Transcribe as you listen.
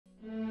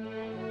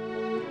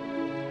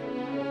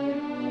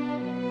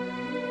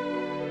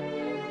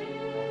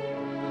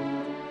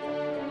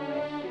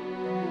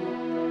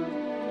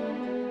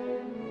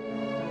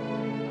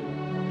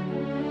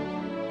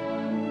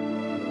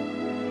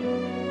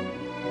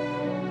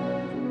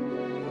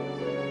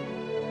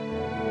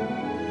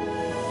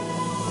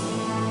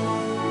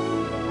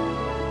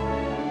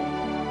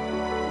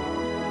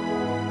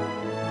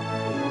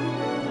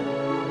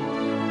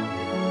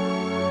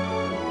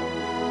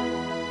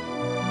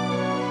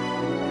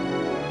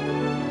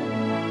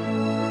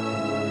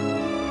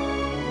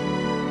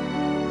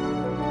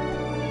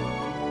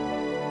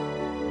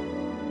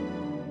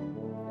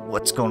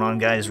What's going on,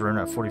 guys?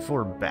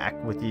 Ep.44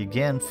 back with you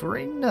again for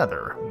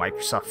another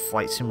Microsoft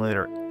Flight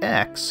Simulator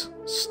X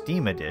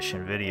Steam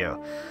Edition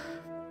video.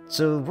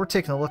 So we're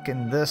taking a look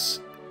in this.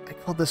 I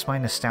call this my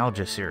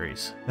nostalgia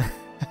series.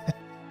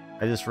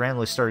 I just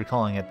randomly started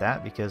calling it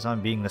that because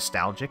I'm being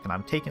nostalgic and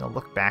I'm taking a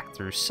look back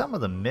through some of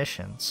the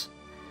missions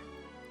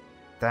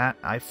that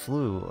I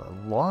flew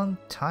a long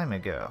time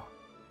ago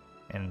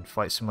in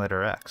Flight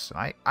Simulator X.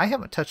 I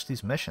haven't touched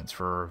these missions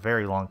for a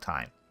very long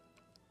time.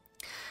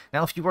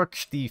 Now, if you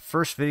watched the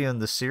first video in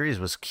this series,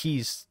 was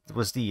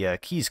the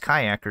Keys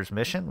Kayakers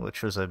mission,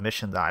 which was a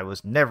mission that I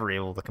was never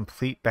able to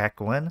complete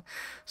back when.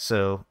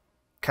 So,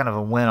 kind of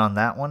a win on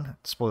that one.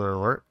 Spoiler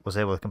alert, was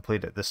able to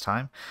complete it this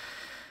time.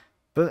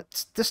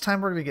 But this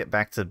time we're going to get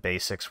back to the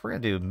basics. We're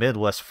going to do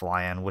Midwest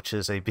Fly-In, which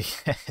is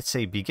it's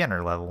a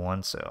beginner level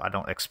one, so I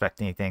don't expect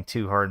anything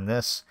too hard in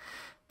this.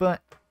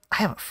 But I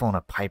haven't flown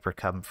a Piper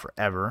Cub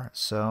forever,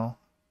 so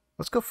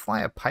let's go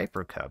fly a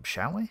Piper Cub,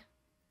 shall we?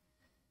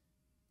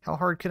 How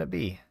hard could it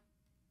be?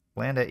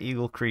 Land at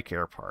Eagle Creek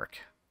Air Park.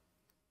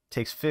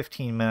 Takes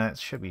 15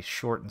 minutes. Should be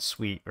short and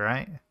sweet,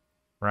 right?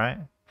 Right?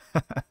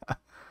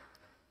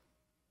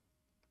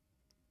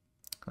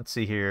 Let's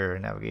see here.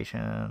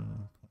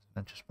 Navigation.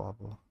 Just blah,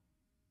 blah.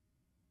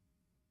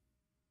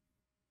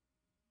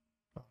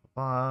 Blah,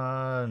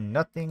 blah.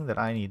 Nothing that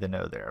I need to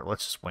know there.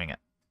 Let's just wing it.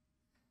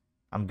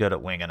 I'm good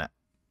at winging it.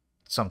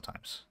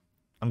 Sometimes.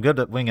 I'm good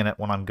at winging it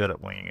when I'm good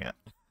at winging it.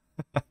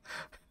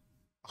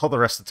 All the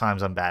rest of the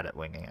times I'm bad at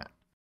winging it.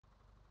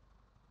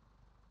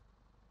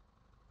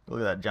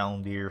 Look at that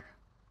John Deere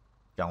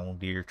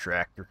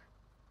tractor.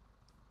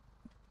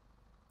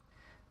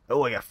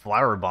 Oh, I got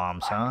flower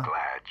bombs, huh? I'm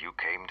glad you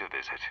came to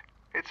visit.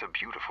 It's a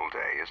beautiful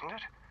day, isn't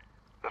it?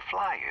 The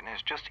fly-in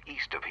is just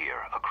east of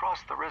here, across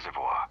the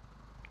reservoir.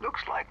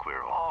 Looks like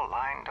we're all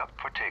lined up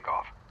for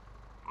takeoff.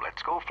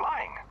 Let's go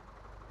flying.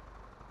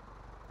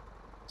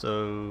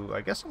 So, I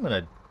guess I'm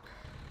gonna...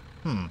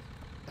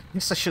 I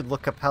guess I should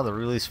look up how to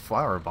release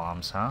flower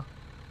bombs, huh?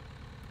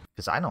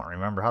 Because I don't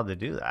remember how to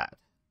do that.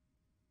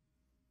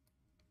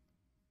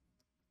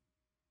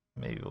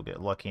 Maybe we'll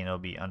get lucky and it'll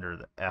be under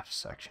the F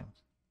section.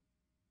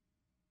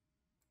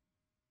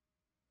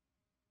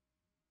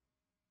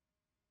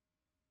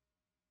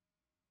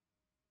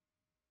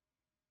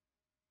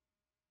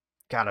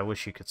 God, I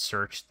wish you could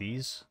search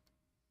these.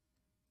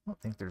 I don't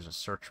think there's a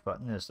search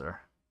button, is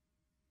there?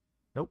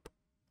 Nope.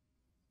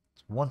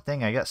 It's one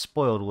thing I got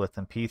spoiled with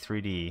in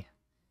P3D.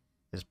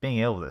 Is being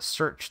able to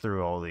search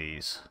through all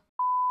these.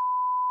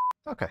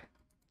 Okay,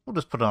 we'll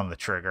just put it on the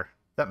trigger.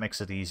 That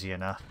makes it easy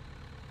enough.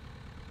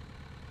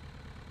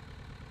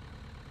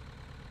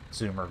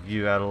 Zoom our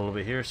view out a little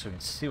bit here so we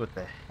can see what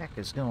the heck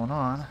is going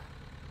on.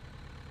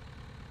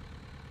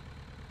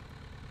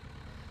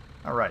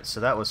 Alright,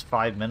 so that was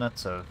 5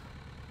 minutes of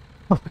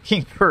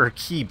looking for a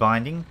key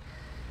binding.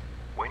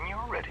 When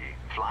you're ready,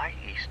 fly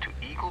east to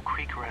Eagle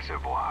Creek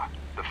Reservoir.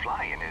 The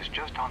fly-in is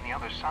just on the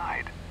other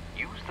side.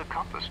 Use the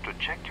compass to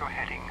check your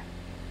heading.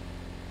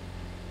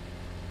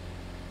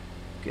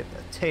 Get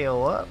the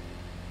tail up.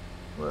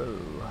 Whoa.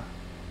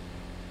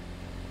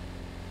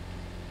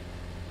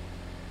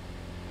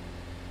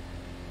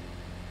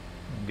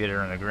 Get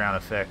her in the ground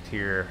effect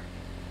here.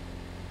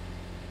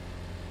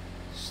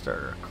 Start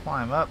her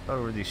climb up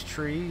over these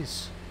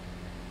trees.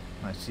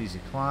 Nice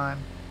easy climb.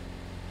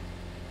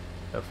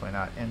 Definitely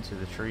not into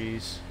the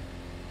trees.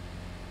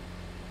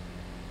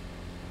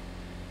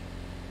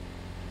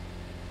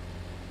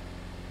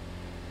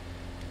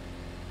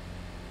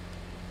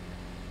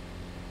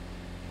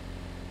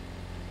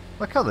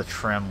 Look how the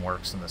trim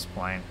works in this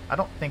plane. I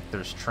don't think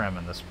there's trim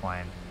in this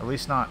plane. At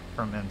least not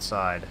from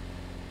inside.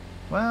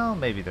 Well,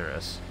 maybe there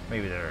is.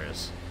 Maybe there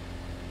is.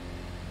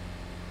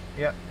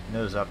 Yep,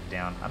 nose up,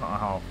 down. I don't know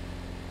how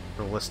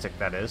realistic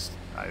that is.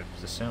 I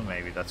assume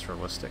maybe that's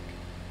realistic.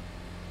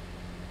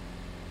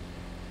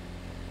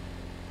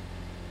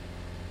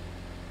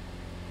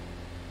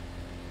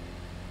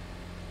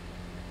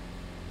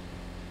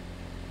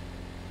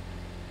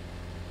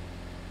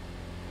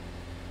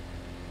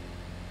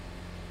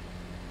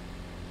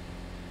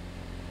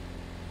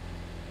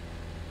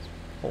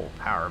 Pull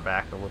power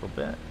back a little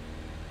bit.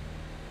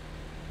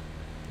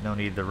 No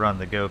need to run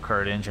the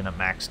go-kart engine at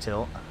max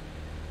tilt.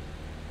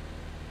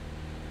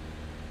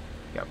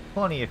 Got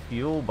plenty of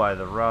fuel by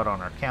the rod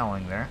on our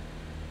cowling there.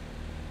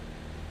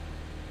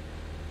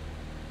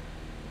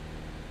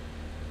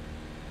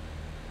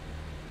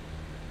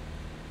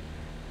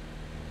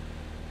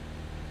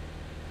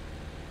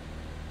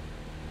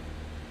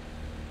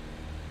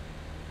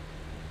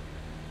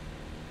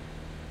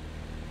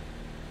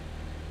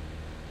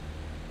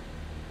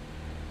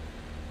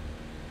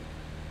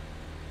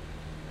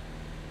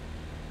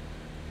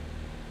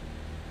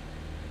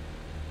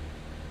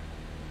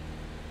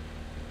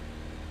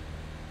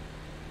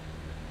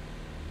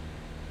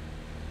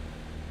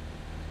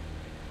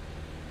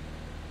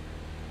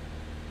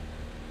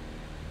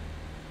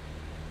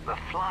 The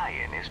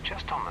fly-in is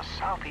just on the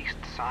southeast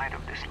side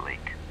of this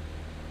lake.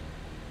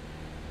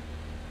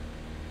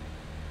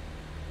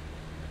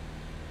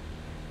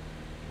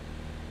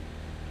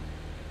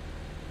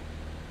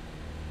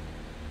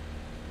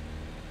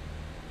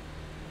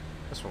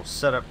 Guess we'll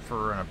set up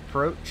for an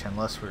approach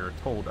unless we are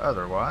told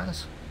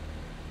otherwise.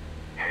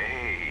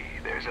 Hey,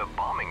 there's a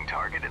bombing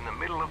target in the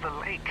middle of the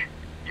lake.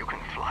 You can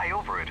fly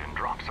over it and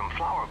drop some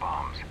flower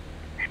bombs.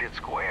 Hit it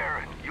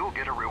square and you'll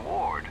get a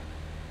reward.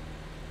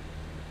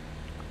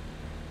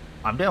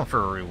 I'm down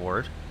for a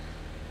reward.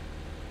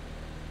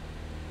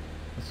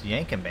 Let's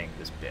yank and bang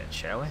this bitch,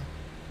 shall we?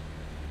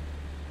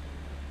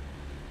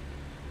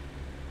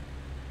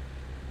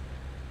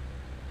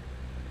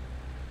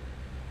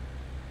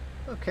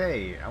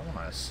 Okay, I want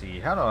to see,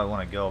 how do I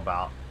want to go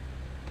about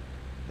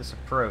this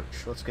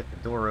approach? Let's get the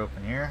door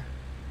open here.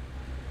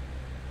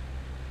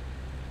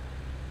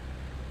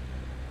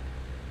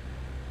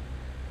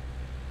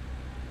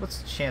 What's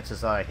the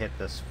chances that I hit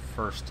this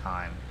first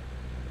time?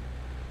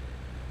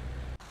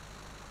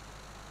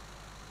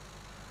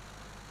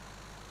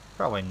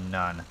 Probably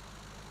none.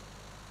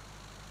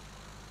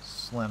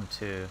 Slim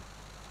too.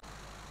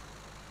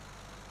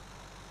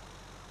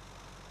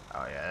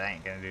 Oh yeah, that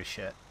ain't gonna do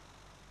shit.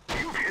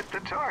 You've hit the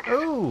target.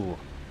 Ooh!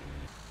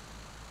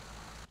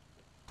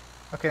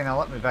 Okay, now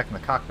let me back in the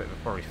cockpit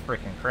before we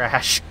freaking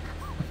crash.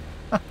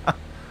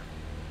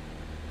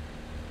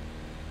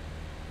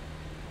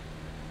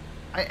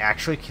 I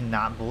actually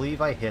cannot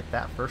believe I hit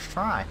that first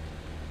try.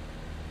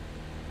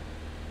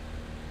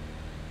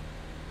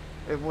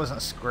 It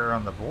wasn't square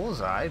on the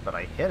bullseye, but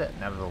I hit it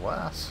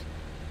nevertheless.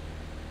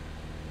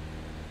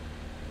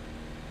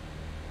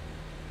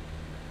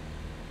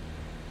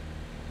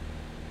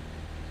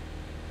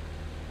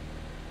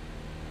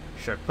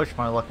 Should I push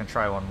my luck and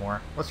try one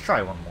more? Let's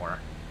try one more.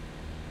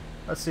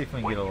 Let's see if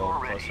we can get a little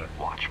closer.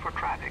 Watch for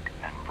traffic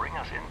and bring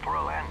us in for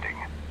a landing.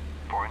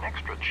 For an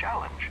extra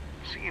challenge,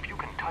 see if you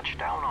can touch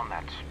down on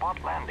that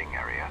spot landing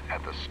area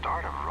at the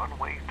start of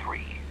runway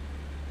 3.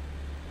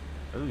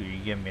 Ooh,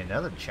 you give me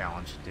another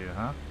challenge to do,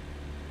 huh?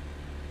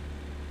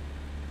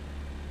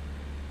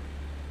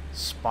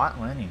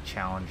 Spot landing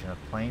challenge in a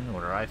plane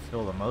where I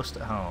feel the most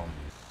at home.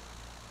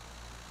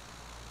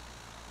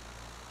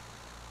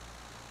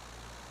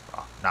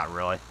 Well, not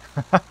really.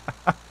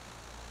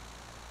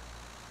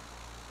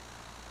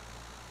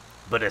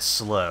 But it's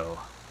slow.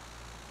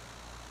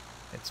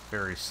 It's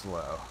very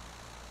slow.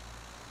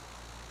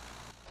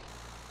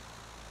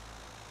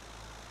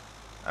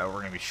 Oh,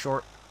 we're gonna be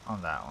short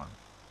on that one.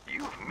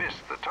 You've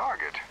missed the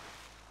target.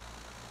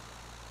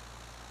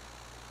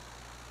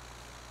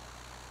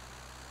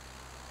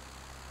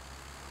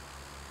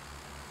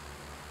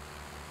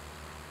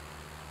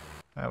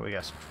 Oh, we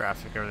got some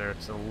traffic over there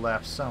to the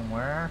left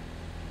somewhere.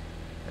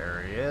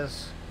 There he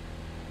is.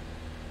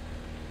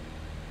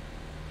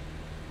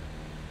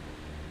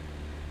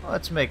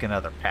 Let's make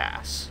another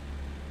pass.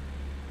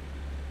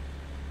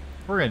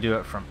 We're going to do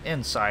it from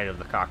inside of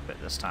the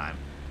cockpit this time.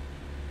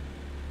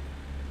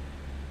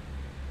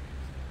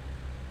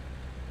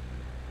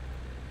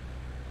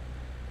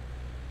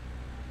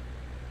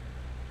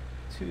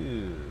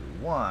 2,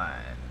 1,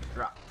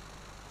 drop.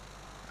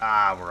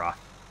 Ah, we're off.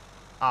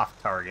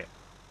 Off target.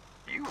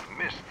 You've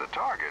missed the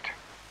target.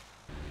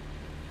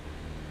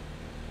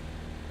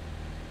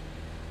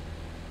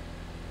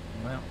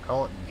 Well,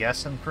 call it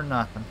guessing for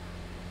nothing.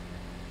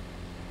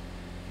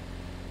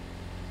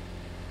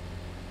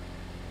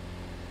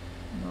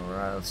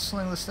 Alright, let's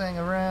sling this thing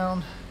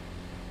around.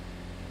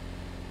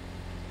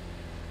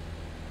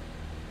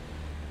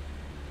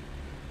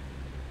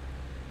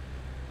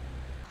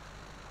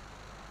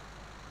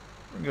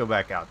 We can go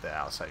back out the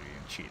outside view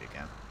and cheat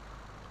again.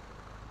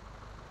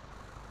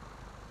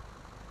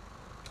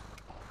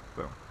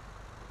 Boom.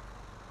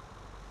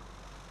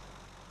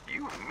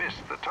 You've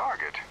missed the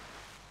target.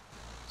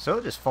 So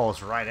it just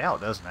falls right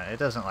out, doesn't it? It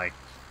doesn't like...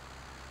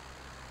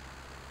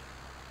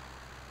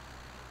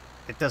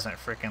 It doesn't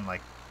freaking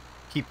like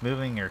keep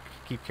moving or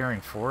keep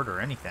carrying forward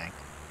or anything.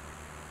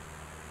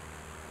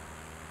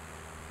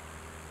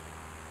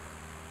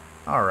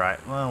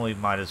 Alright, well we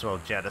might as well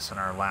jettison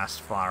our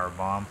last flower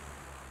bomb.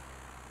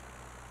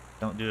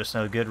 Don't do us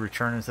no good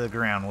returning to the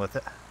ground with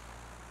it.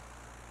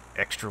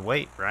 Extra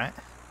weight, right?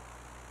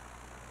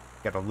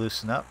 Gotta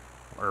loosen up,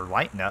 or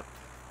lighten up,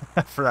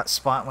 for that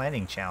spot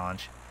landing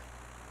challenge.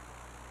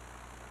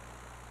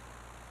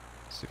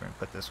 See if we can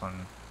put this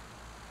one...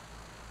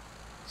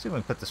 See if we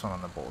can put this one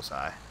on the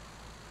bullseye.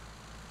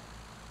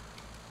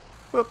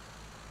 Whoop!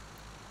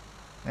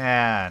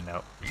 Ah,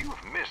 nope.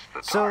 You've missed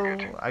the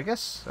target. So, I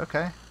guess,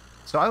 okay.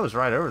 So I was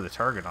right over the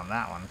target on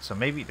that one, so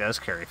maybe it does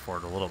carry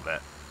forward a little bit,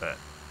 but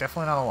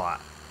definitely not a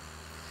lot.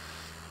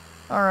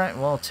 Alright,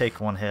 well, I'll take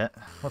one hit.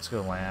 Let's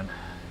go land.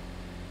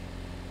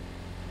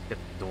 Get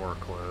the door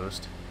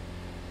closed.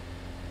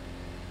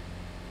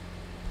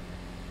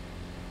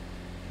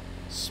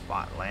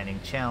 Spot landing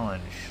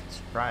challenge.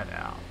 Let's try it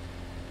out.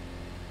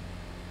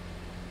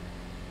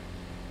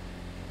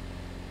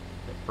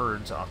 The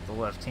birds off the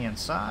left-hand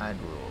side.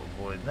 We'll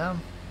avoid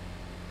them.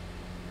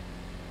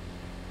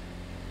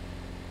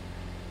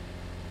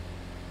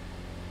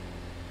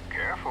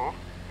 Careful.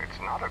 It's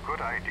not a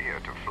good idea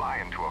to fly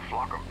into a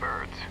flock of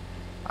birds.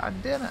 I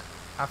didn't.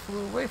 I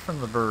flew away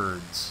from the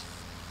birds.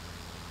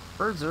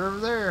 Birds are over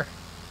there.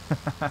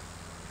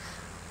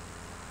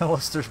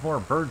 Unless there's more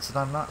birds that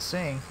I'm not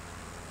seeing.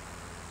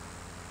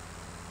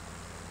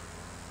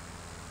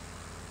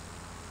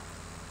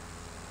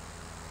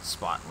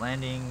 Spot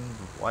landing,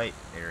 white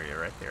area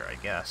right there, I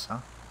guess, huh?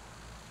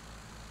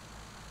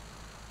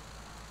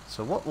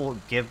 So what will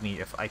it give me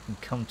if I can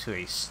come to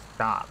a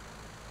stop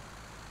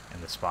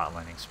in the spot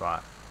landing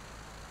spot?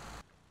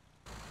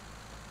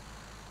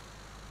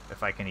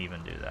 If I can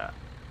even do that.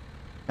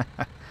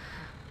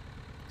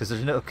 Because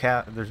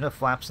there's no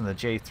flaps in the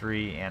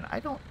J3, and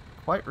I don't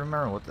quite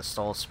remember what the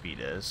stall speed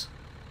is.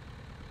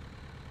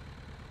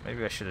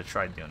 Maybe I should have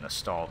tried doing the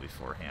stall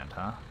beforehand,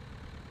 huh?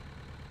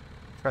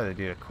 Try to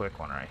do a quick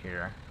one right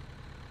here.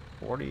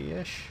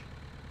 40-ish?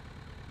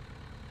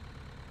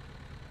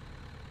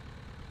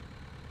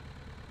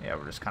 Yeah,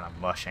 we're just kind of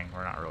mushing.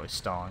 We're not really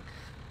stalling.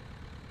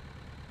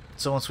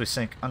 So once we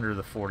sink under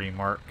the 40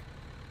 mark...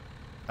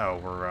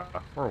 Oh,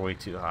 we're way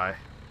too high.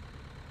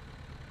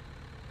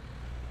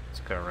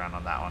 Let's go around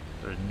on that one.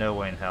 There's no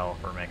way in hell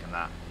we're making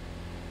that.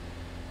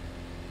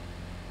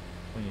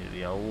 We need to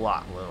be a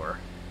lot lower.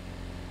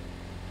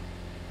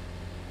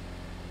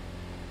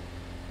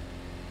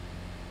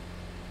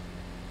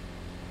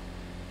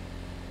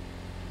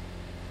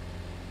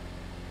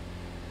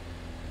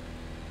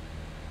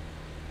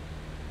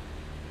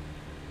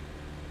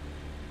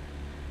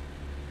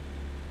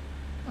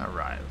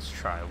 Alright, let's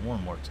try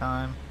one more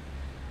time.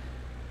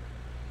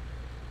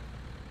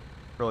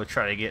 Really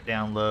try to get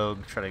down low,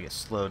 try to get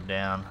slowed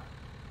down.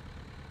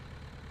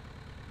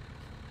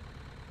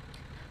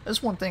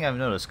 That's one thing I've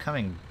noticed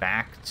coming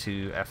back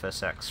to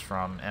FSX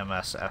from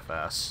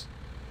MSFS,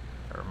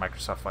 or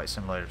Microsoft Flight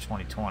Simulator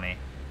 2020,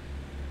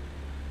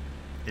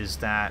 is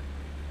that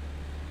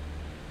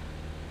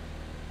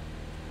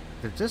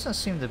there doesn't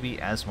seem to be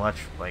as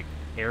much like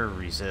air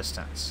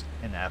resistance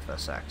in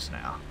FSX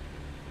now.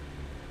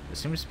 It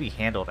seems to be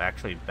handled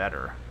actually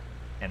better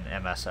in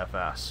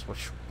MSFS,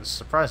 which is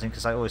surprising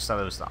because I always thought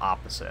it was the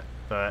opposite,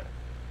 but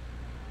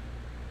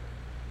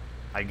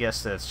I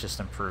guess that it's just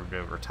improved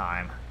over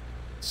time,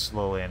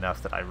 slowly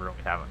enough that I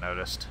really haven't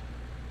noticed.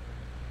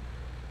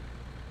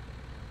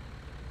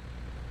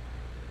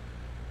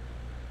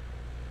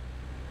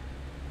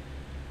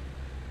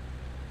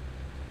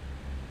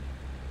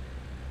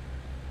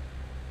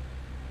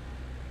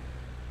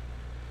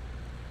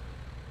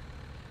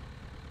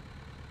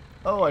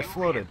 Oh, I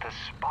floated. You hit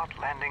the spot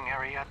landing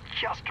area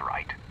just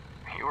right.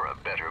 You're a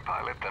better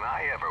pilot than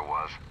I ever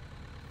was.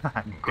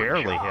 I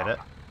barely hit it.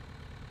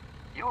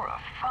 You're a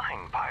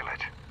fine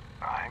pilot.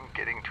 I'm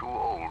getting too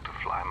old to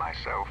fly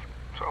myself,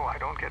 so I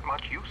don't get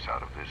much use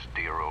out of this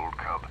dear old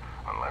cub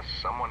unless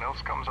someone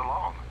else comes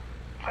along.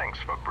 Thanks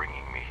for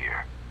bringing me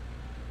here.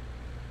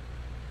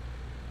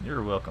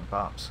 You're welcome,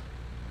 Pops.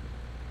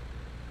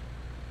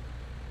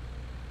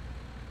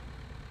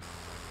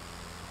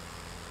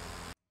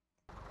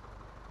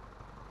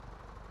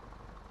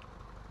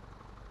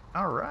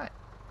 Alright.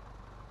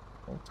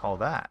 We'll call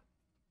that.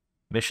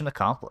 Mission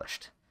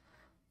accomplished.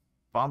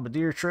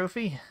 Bombardier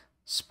trophy.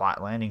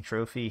 Spot landing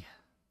trophy.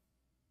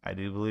 I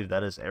do believe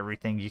that is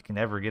everything you can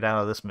ever get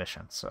out of this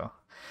mission. So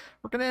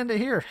we're going to end it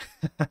here.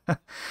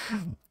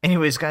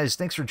 Anyways, guys,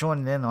 thanks for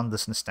joining in on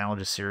this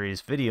nostalgia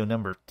series. Video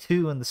number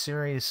 2 in the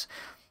series.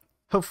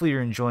 Hopefully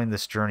you're enjoying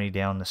this journey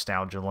down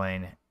nostalgia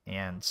lane.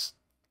 And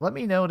let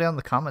me know down in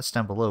the comments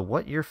down below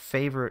what your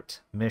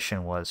favorite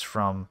mission was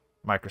from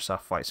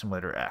Microsoft Flight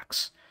Simulator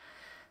X.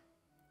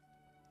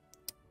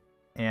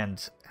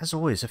 And as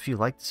always, if you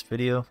like this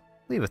video,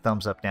 leave a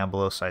thumbs up down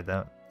below so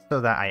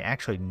that I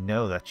actually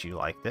know that you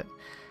liked it.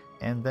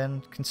 And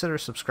then consider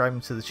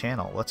subscribing to the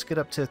channel. Let's get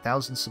up to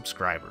 1,000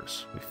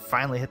 subscribers. We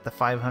finally hit the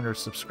 500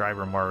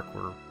 subscriber mark.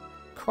 We're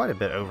quite a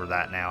bit over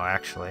that now,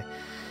 actually.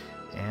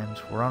 And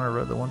we're on our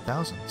road to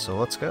 1,000. So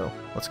let's go.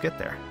 Let's get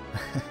there.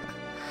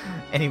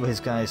 Anyways,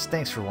 guys,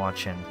 thanks for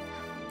watching.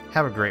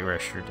 Have a great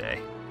rest of your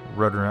day.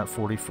 Ruddernet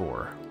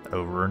 44,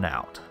 over and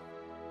out.